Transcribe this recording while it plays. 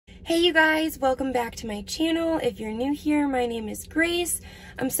Hey you guys, welcome back to my channel. If you're new here, my name is Grace.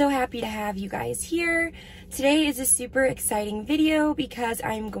 I'm so happy to have you guys here. Today is a super exciting video because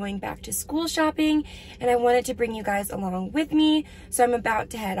I'm going back to school shopping and I wanted to bring you guys along with me. So I'm about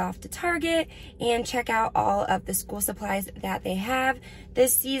to head off to Target and check out all of the school supplies that they have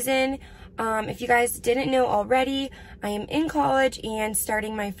this season. If you guys didn't know already, I am in college and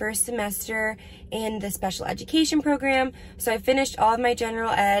starting my first semester in the special education program. So I finished all of my general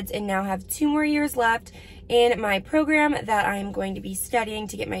eds and now have 2 more years left in my program that I'm going to be studying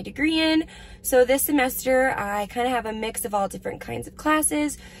to get my degree in. So this semester, I kind of have a mix of all different kinds of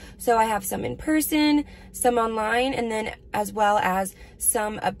classes. So I have some in person, some online, and then as well as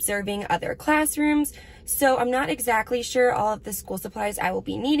some observing other classrooms. So I'm not exactly sure all of the school supplies I will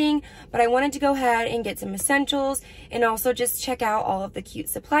be needing, but I wanted to go ahead and get some essentials and also just check out all of the cute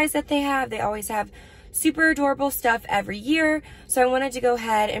supplies that they have. They always have super adorable stuff every year. So I wanted to go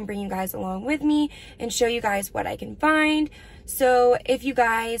ahead and bring you guys along with me and show you guys what I can find. So if you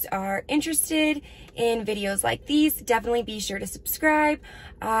guys are interested in videos like these, definitely be sure to subscribe.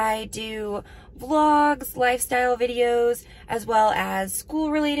 I do vlogs, lifestyle videos, as well as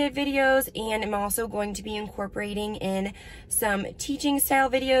school related videos, and I'm also going to be incorporating in some teaching style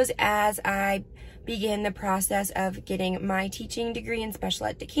videos as I begin the process of getting my teaching degree in special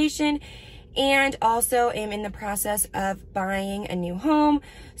education. And also am in the process of buying a new home.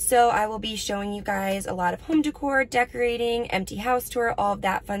 So I will be showing you guys a lot of home decor, decorating, empty house tour, all of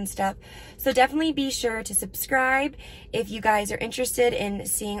that fun stuff. So definitely be sure to subscribe if you guys are interested in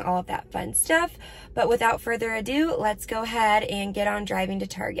seeing all of that fun stuff. But without further ado, let's go ahead and get on driving to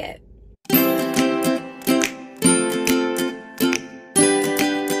Target.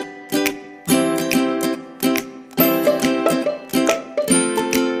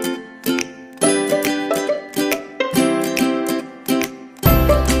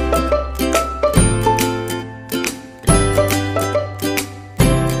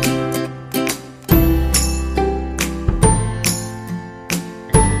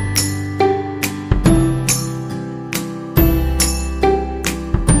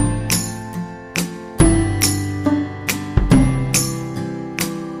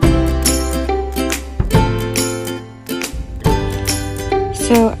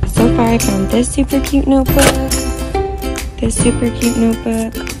 So far I found this super cute notebook, this super cute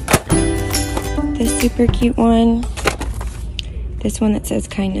notebook, this super cute one, this one that says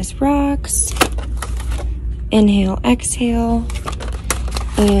kindness rocks, inhale, exhale,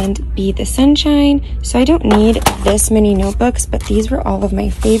 and be the sunshine. So I don't need this many notebooks, but these were all of my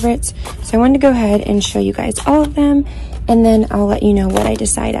favorites. So I wanted to go ahead and show you guys all of them, and then I'll let you know what I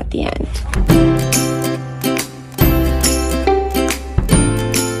decide at the end.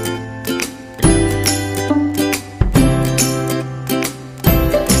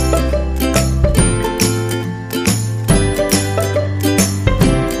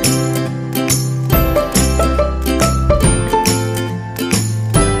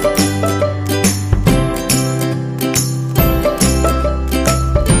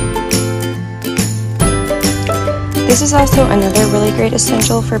 This is also another really great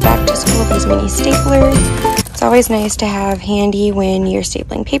essential for back to school, these mini staplers. It's always nice to have handy when you're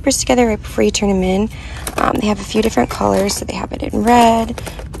stapling papers together right before you turn them in. They have a few different colors, so they have it in red,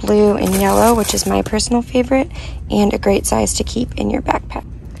 blue, and yellow, which is my personal favorite, and a great size to keep in your backpack.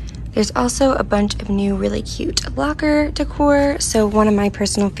 There's also a bunch of new really cute locker decor. So one of my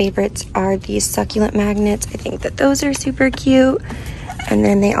personal favorites are these succulent magnets. I think that those are super cute. And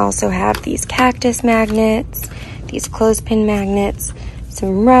then they also have these cactus magnets, these clothespin magnets,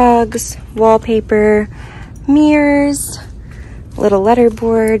 some rugs, wallpaper, mirrors, little letter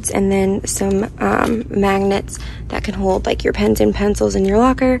boards, and then some magnets that can hold like your pens and pencils in your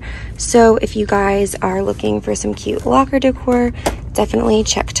locker. So if you guys are looking for some cute locker decor, definitely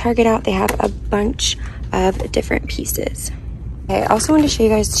check Target out. They have a bunch of different pieces. I also wanted to show you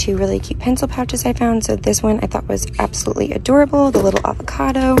guys 2 really cute pencil pouches I found. So this one I thought was absolutely adorable, the little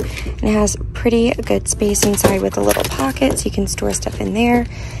avocado, and it has pretty good space inside with a little pocket so you can store stuff in there.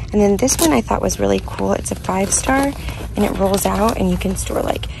 And then this one I thought was really cool. It's a 5-star and it rolls out and you can store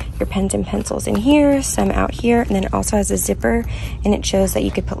like your pens and pencils in here, some out here, and then it also has a zipper and it shows that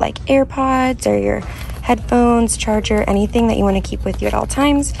you could put like AirPods or your headphones, charger, anything that you want to keep with you at all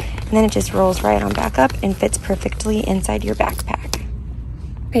times, and then it just rolls right on back up and fits perfectly inside your backpack.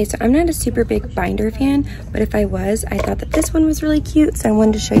 Okay, so I'm not a super big binder fan, but if I was, I thought that this one was really cute, so I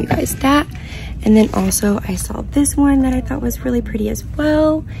wanted to show you guys that. And then also I saw this one that I thought was really pretty as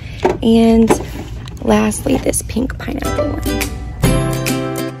well. And lastly, this pink pineapple one.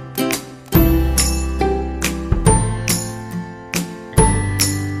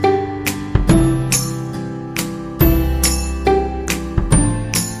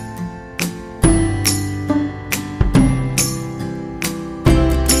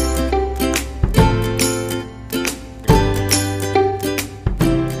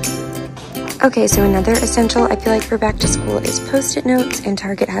 Okay, so another essential I feel like for back to school is Post-it notes, and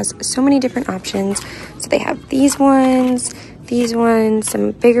Target has so many different options. So they have these ones,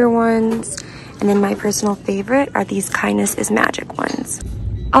 some bigger ones, and then my personal favorite are these Kindness is Magic ones.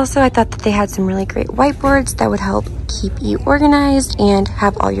 Also, I thought that they had some really great whiteboards that would help keep you organized and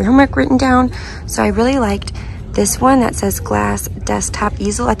have all your homework written down. So I really liked this one that says Glass Desktop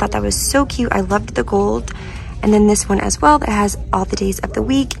Easel. I thought that was so cute. I loved the gold. And then this one as well that has all the days of the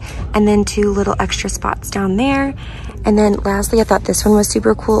week, and then 2 little extra spots down there. And then lastly, I thought this one was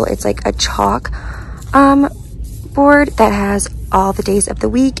super cool. It's like a chalk board that has all the days of the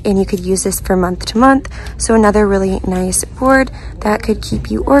week, and you could use this for month to month. So another really nice board that could keep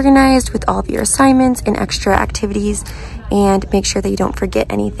you organized with all of your assignments and extra activities, and make sure that you don't forget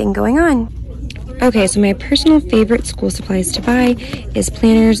anything going on. Okay, so my personal favorite school supplies to buy is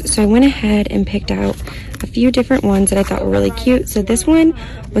planners. So I went ahead and picked out a few different ones that I thought were really cute. So this one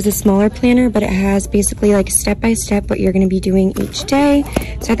was a smaller planner, but it has basically like step-by-step what you're going to be doing each day.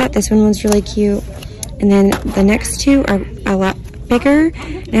 So I thought this one was really cute. And then the next 2 are a lot bigger.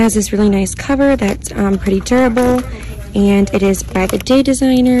 It has this really nice cover that's pretty durable, and it is by the Day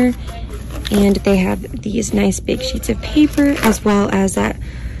Designer. And they have these nice big sheets of paper, as well as that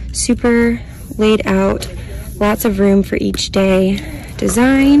super laid out, lots of room for each day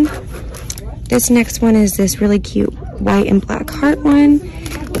design. This next one is this really cute white and black heart one,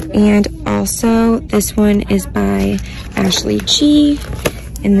 and also this one is by Ashley G,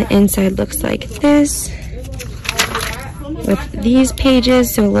 and the inside looks like this with these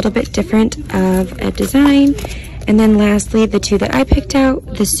pages, so a little bit different of a design. And then lastly, the 2 that I picked out,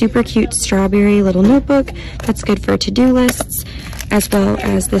 the super cute strawberry little notebook that's good for to-do lists, as well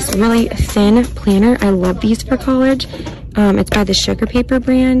as this really thin planner. I love these for college. It's by the Sugar Paper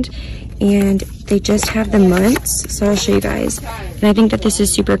brand, and they just have the months, so I'll show you guys. And I think that this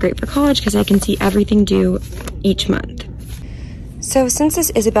is super great for college because I can see everything due each month. So since this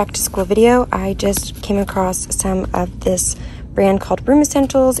is a back to school video, I just came across some of this brand called Room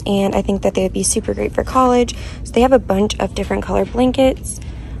Essentials, and I think that they would be super great for college. So they have a bunch of different color blankets,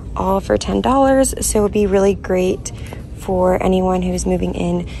 all for $10, so it would be really great for anyone who's moving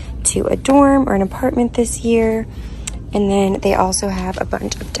in to a dorm or an apartment this year. And then they also have a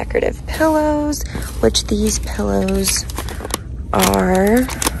bunch of decorative pillows, which these pillows are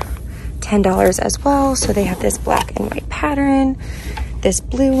 $10 as well. So they have this black and white pattern, this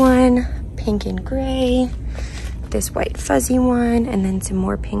blue one, pink and gray, this white fuzzy one, and then some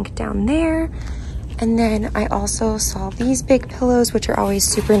more pink down there. And then I also saw these big pillows, which are always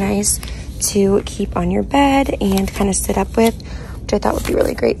super nice to keep on your bed and kind of sit up with, which I thought would be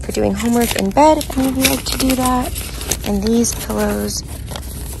really great for doing homework in bed if any of you like to do that. And these pillows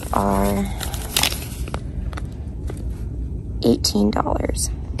are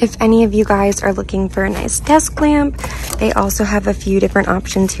 $18. If any of you guys are looking for a nice desk lamp, they also have a few different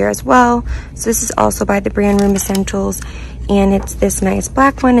options here as well. So this is also by the brand Room Essentials, and it's this nice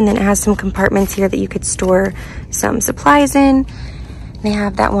black one, and then it has some compartments here that you could store some supplies in. They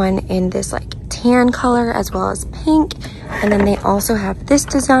have that one in this like tan color as well as pink. And then they also have this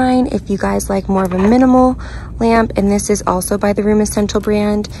design if you guys like more of a minimal lamp, and this is also by the Room Essential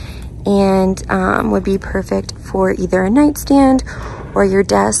brand, and would be perfect for either a nightstand or your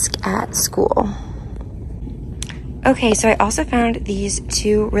desk at school. Okay, so I also found these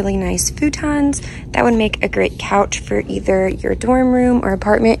 2 really nice futons that would make a great couch for either your dorm room or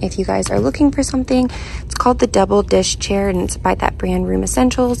apartment if you guys are looking for something. It's called the Double Dish Chair, and it's by that brand Room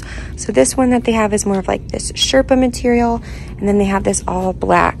Essentials. So this one that they have is more of like this Sherpa material, and then they have this all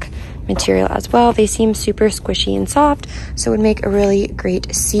black material as well. They seem super squishy and soft, so it would make a really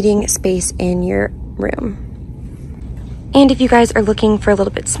great seating space in your room. And if you guys are looking for a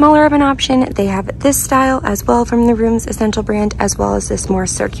little bit smaller of an option, they have this style as well from the Room Essentials brand, as well as this more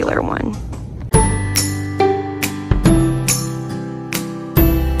circular one.